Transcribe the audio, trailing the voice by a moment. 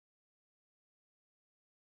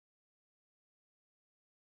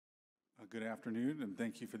Good afternoon, and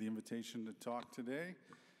thank you for the invitation to talk today.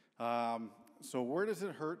 So where does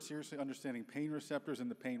it hurt? Seriously understanding pain receptors and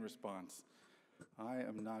the pain response. I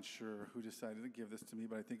am not sure who decided to give this to me,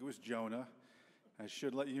 but I think it was Jonah. I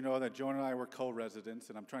should let you know that Jonah and I were co-residents,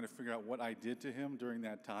 and I'm trying to figure out what I did to him during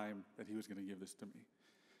that time that he was going to give this to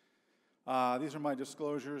me. These are my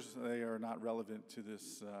disclosures. They are not relevant to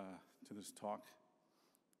this talk.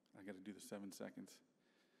 I got to do the 7 seconds.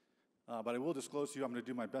 But I will disclose to you, I'm going to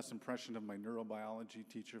do my best impression of my neurobiology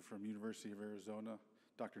teacher from University of Arizona,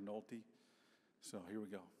 Dr. Nolte. So here we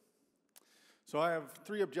go. So I have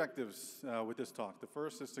 3 objectives with this talk. The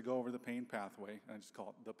first is to go over the pain pathway, and I just call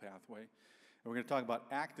it the pathway. And we're going to talk about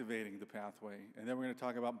activating the pathway, and then we're going to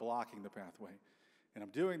talk about blocking the pathway. And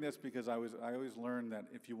I'm doing this because I always learned that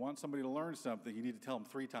if you want somebody to learn something, you need to tell them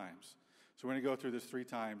 3 times. So we're going to go through this 3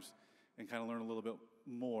 times and kind of learn a little bit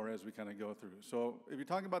more as we kind of go through. So if you're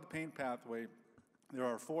talking about the pain pathway, there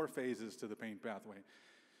are 4 phases to the pain pathway.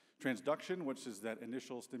 Transduction, which is that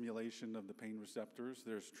initial stimulation of the pain receptors.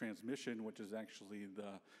 There's transmission, which is actually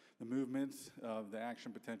the movement of the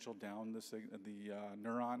action potential down the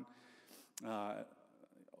neuron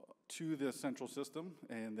to the central system.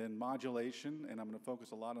 And then modulation, and I'm going to focus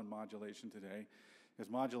a lot on modulation today,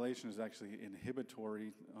 because modulation is actually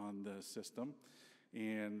inhibitory on the system.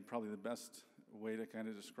 And probably the best way to kind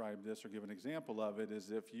of describe this or give an example of it is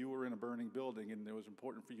if you were in a burning building and it was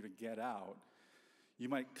important for you to get out, you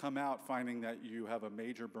might come out finding that you have a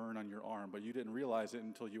major burn on your arm, but you didn't realize it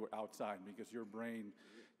until you were outside because your brain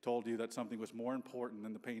told you that something was more important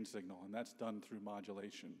than the pain signal, and that's done through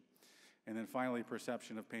modulation. And then finally,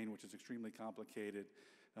 perception of pain, which is extremely complicated,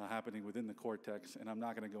 happening within the cortex, and I'm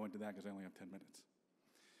not going to go into that because I only have 10 minutes.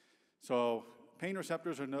 So pain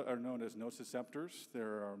receptors are known as nociceptors.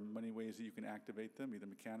 There are many ways that you can activate them, either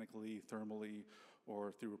mechanically, thermally,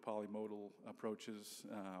 or through polymodal approaches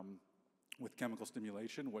with chemical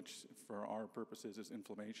stimulation, which for our purposes is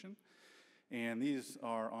inflammation. And these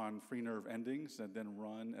are on free nerve endings that then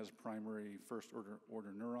run as primary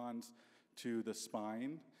first-order neurons to the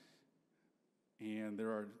spine. And there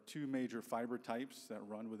are 2 major fiber types that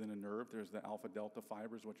run within a nerve. There's the alpha-delta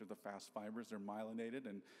fibers, which are the fast fibers. They're myelinated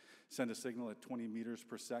and send a signal at 20 meters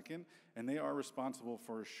per second, and they are responsible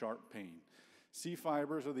for sharp pain. C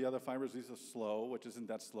fibers are the other fibers. These are slow, which isn't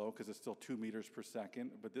that slow because it's still 2 meters per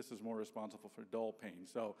second, but this is more responsible for dull pain.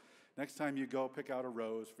 So next time you go pick out a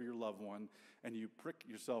rose for your loved one and you prick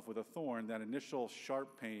yourself with a thorn, that initial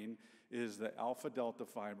sharp pain is the alpha-delta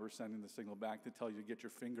fiber sending the signal back to tell you to get your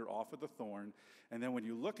finger off of the thorn. And then when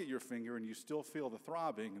you look at your finger and you still feel the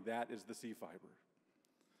throbbing, that is the C fiber.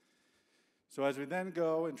 So as we then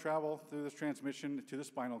go and travel through this transmission to the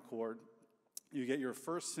spinal cord, you get your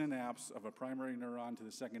first synapse of a primary neuron to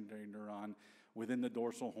the secondary neuron within the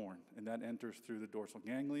dorsal horn, and that enters through the dorsal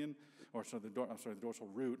ganglion, the dorsal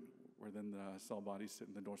root, where then the cell bodies sit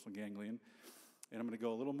in the dorsal ganglion. And I'm going to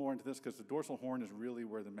go a little more into this because the dorsal horn is really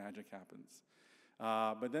where the magic happens.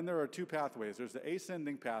 But then there are 2 pathways. There's the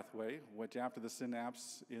ascending pathway, which after the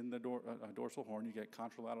synapse in the dorsal horn, you get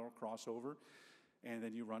contralateral crossover, and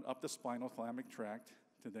then you run up the spinal thalamic tract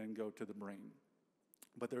to then go to the brain.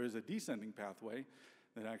 But there is a descending pathway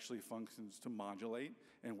that actually functions to modulate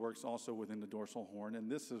and works also within the dorsal horn,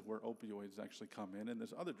 and this is where opioids actually come in, and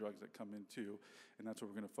there's other drugs that come in too, and that's what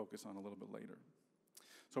we're going to focus on a little bit later.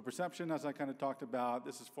 So perception, as I kind of talked about,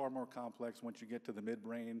 this is far more complex once you get to the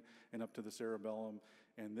midbrain and up to the cerebellum,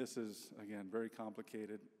 and this is, again, very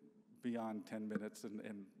complicated beyond 10 minutes,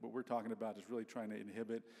 and what we're talking about is really trying to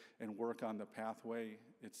inhibit and work on the pathway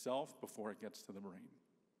itself before it gets to the brain.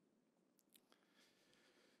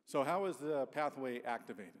 So how is the pathway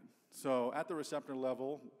activated? So at the receptor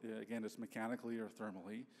level, again, it's mechanically or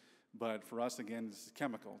thermally, but for us, again, this is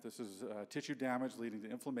chemical. This is tissue damage leading to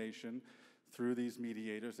inflammation through these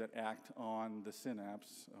mediators that act on the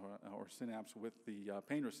synapse or synapse with the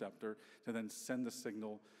pain receptor to then send the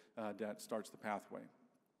signal that starts the pathway.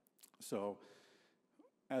 So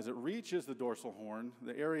as it reaches the dorsal horn,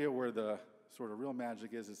 the area where the sort of real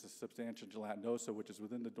magic is the substantia gelatinosa, which is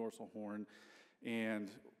within the dorsal horn. And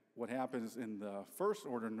what happens in the first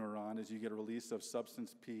order neuron is you get a release of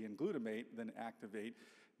substance P and glutamate, then activate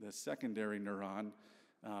the secondary neuron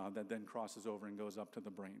that then crosses over and goes up to the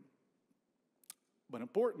brain. But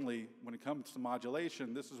importantly, when it comes to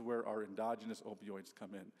modulation, this is where our endogenous opioids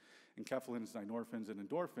come in. Enkephalins, dynorphins, and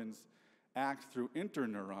endorphins act through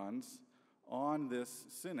interneurons on this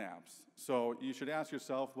synapse. So you should ask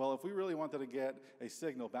yourself, well, if we really wanted to get a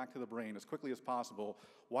signal back to the brain as quickly as possible,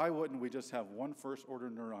 why wouldn't we just have one first-order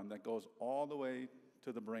neuron that goes all the way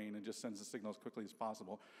to the brain and just sends the signal as quickly as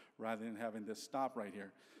possible, rather than having this stop right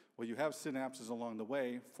here. Well, you have synapses along the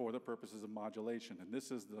way for the purposes of modulation, and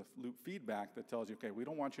this is the loop feedback that tells you, okay, we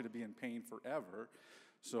don't want you to be in pain forever,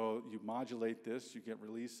 so you modulate this, you get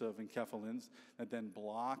release of enkephalins that then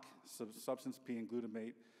block substance P and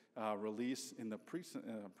glutamate release in the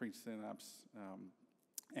presynapse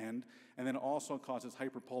end, and then also causes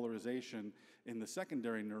hyperpolarization in the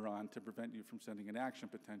secondary neuron to prevent you from sending an action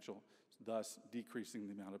potential, thus decreasing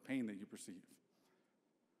the amount of pain that you perceive.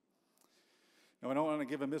 Now, I don't want to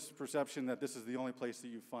give a misperception that this is the only place that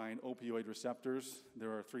you find opioid receptors.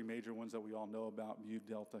 There are three major ones that we all know about, mu,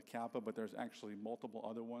 delta, kappa, but there's actually multiple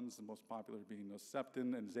other ones, the most popular being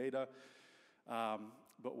nociceptin and zeta.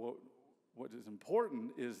 But what is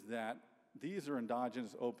important is that these are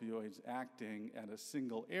endogenous opioids acting at a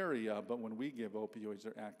single area, but when we give opioids,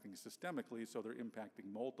 they're acting systemically, so they're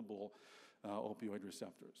impacting multiple opioid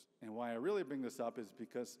receptors. And why I really bring this up is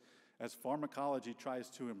because as pharmacology tries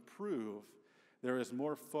to improve, there is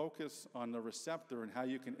more focus on the receptor and how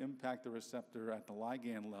you can impact the receptor at the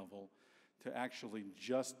ligand level to actually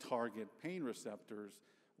just target pain receptors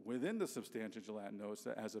within the substantia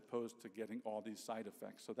gelatinosa as opposed to getting all these side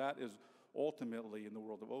effects. So that is ultimately in the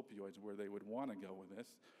world of opioids where they would want to go with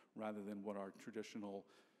this rather than what our traditional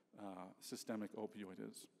systemic opioid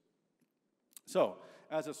is. So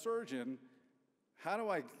as a surgeon, how do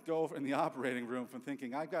I go in the operating room from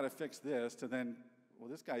thinking I've got to fix this to then, well,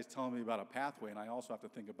 this guy's telling me about a pathway and I also have to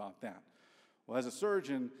think about that. Well, as a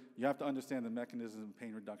surgeon, you have to understand the mechanism of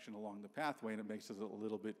pain reduction along the pathway, and it makes it a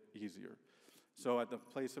little bit easier. So at the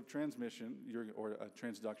place of transmission or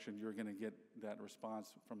transduction, you're going to get that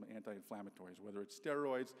response from anti-inflammatories, whether it's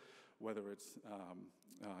steroids, whether it's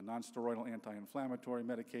non-steroidal anti-inflammatory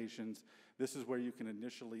medications. This is where you can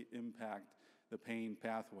initially impact the pain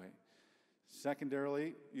pathway.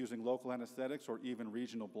 Secondarily, using local anesthetics or even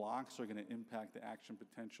regional blocks are going to impact the action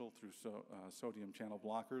potential through sodium channel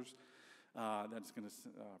blockers. That's going to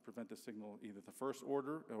prevent the signal either the first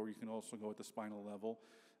order, or you can also go at the spinal level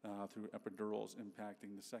through epidurals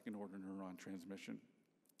impacting the second order neuron transmission.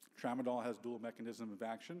 Tramadol has dual mechanism of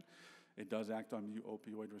action. It does act on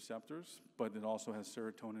mu-opioid receptors, but it also has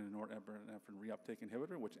serotonin and norepinephrine reuptake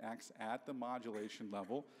inhibitor, which acts at the modulation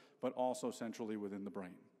level, but also centrally within the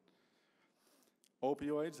brain.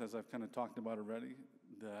 Opioids, as I've kind of talked about already,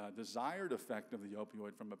 the desired effect of the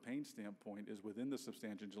opioid from a pain standpoint is within the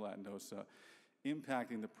substantia gelatinosa,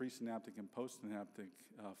 impacting the presynaptic and postsynaptic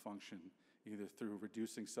function, either through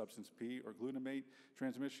reducing substance P or glutamate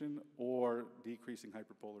transmission, or decreasing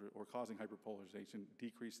or causing hyperpolarization,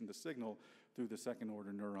 decreasing the signal through the second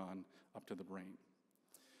order neuron up to the brain.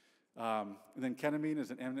 And then ketamine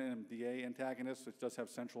is an NMDA antagonist, which does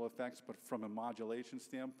have central effects, but from a modulation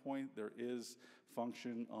standpoint, there is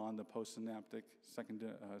function on the postsynaptic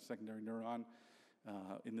secondary neuron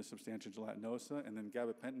in the substantia gelatinosa. And then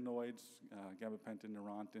gabapentinoids, gabapentin,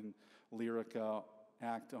 Neurontin, Lyrica,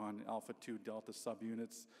 act on alpha-2 delta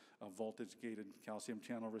subunits of voltage-gated calcium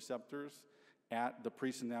channel receptors at the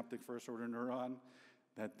presynaptic first-order neuron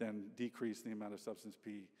that then decrease the amount of substance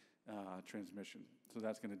P transmission. So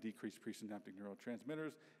that's going to decrease presynaptic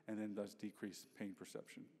neurotransmitters and then does decrease pain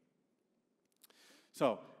perception.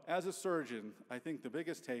 So as a surgeon, I think the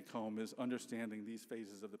biggest take-home is understanding these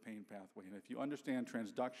phases of the pain pathway. And if you understand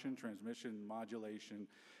transduction, transmission, modulation,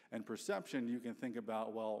 and perception, you can think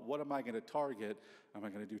about, well, what am I going to target? Am I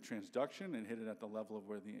going to do transduction and hit it at the level of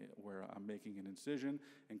where I'm making an incision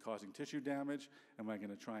and causing tissue damage? Am I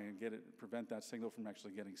going to try and prevent that signal from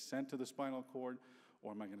actually getting sent to the spinal cord?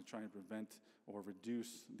 Or am I going to try and prevent or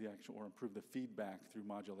reduce or improve the feedback through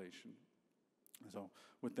modulation? So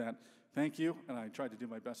with that, thank you, and I tried to do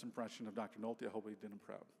my best impression of Dr. Nolte. I hope he did him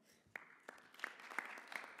proud.